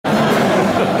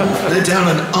They're down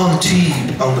in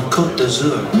Antibes on the Côte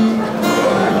d'Azur.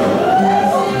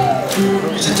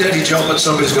 It's a dirty job, but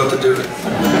somebody's got to do it.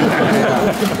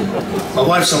 My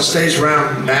wife's on stage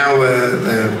round now,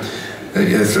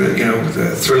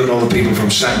 thrilling all the people from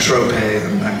Saint-Tropez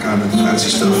and that kind of fancy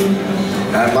stuff.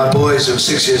 And my boys, who are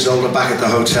 6 years old, are back at the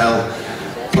hotel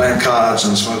playing cards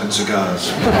and smoking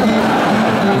cigars.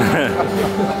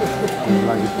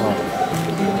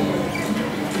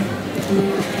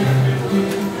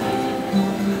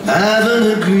 I've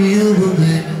an agreeable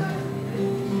baby,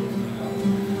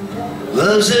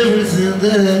 loves everything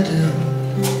that I do,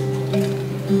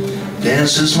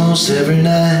 dances most every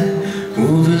night,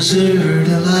 movies are her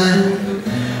delight.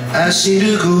 I seem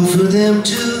to go for them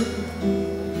too,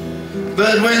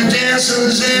 but when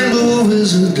dances and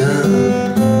movies are done,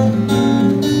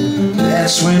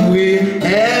 that's when we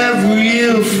have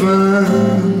real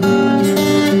fun.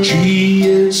 Gee,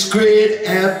 it's great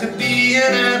after being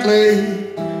out late,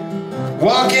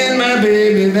 walking my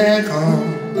baby back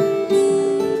home,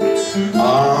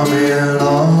 arm in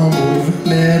arm over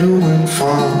meadow and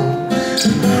farm,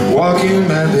 walking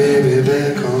my baby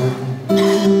back home.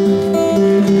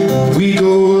 We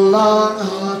go along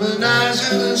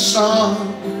harmonizing a song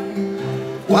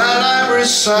while I'm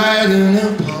reciting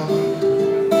a poem.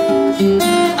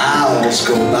 Owls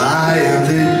go by and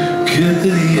they get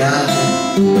the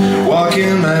eye,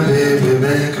 walking my baby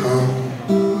back home.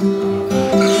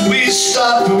 We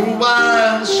stop for a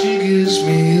while, she gives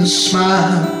me a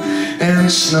smile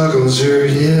and snuggles her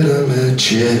head on my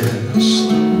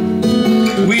chest.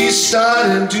 We start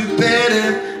into bed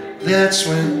and that's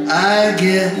when I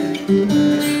get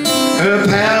her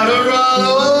powder all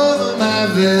over my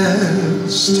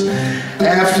vest.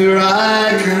 After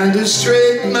I kinda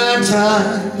straighten my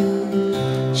tie,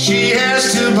 she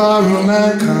has to borrow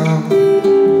my comb.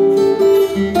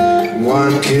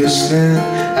 One kiss then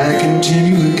I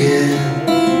continue again,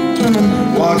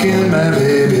 walking my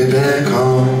baby back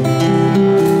home.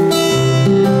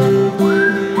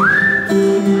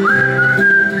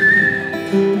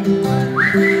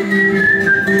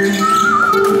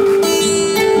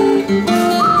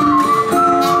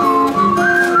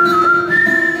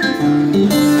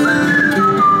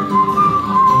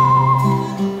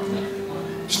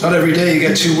 Not every day you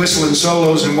get two whistling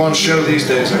solos in one show these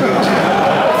days, I gotta tell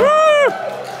you.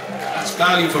 That's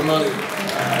value for money.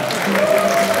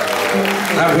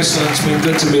 That whistling's been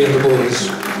good to me and the boys.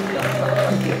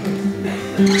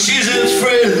 She's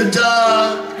afraid of the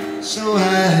dark, so I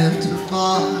have to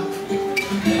bark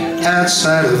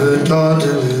outside of her door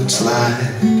till it's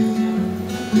light.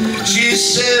 She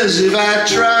says if I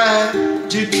try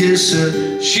to kiss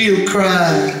her, she'll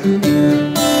cry.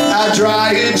 I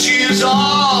dry her tears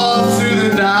all through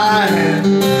the night,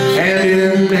 hand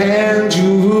in hand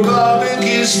to a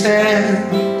barbecue stand,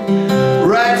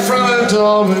 right from her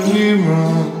door when we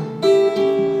roam.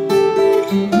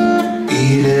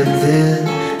 Eat and then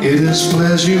it is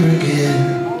pleasure again,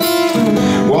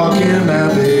 walking my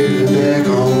baby back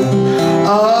home.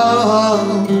 Oh,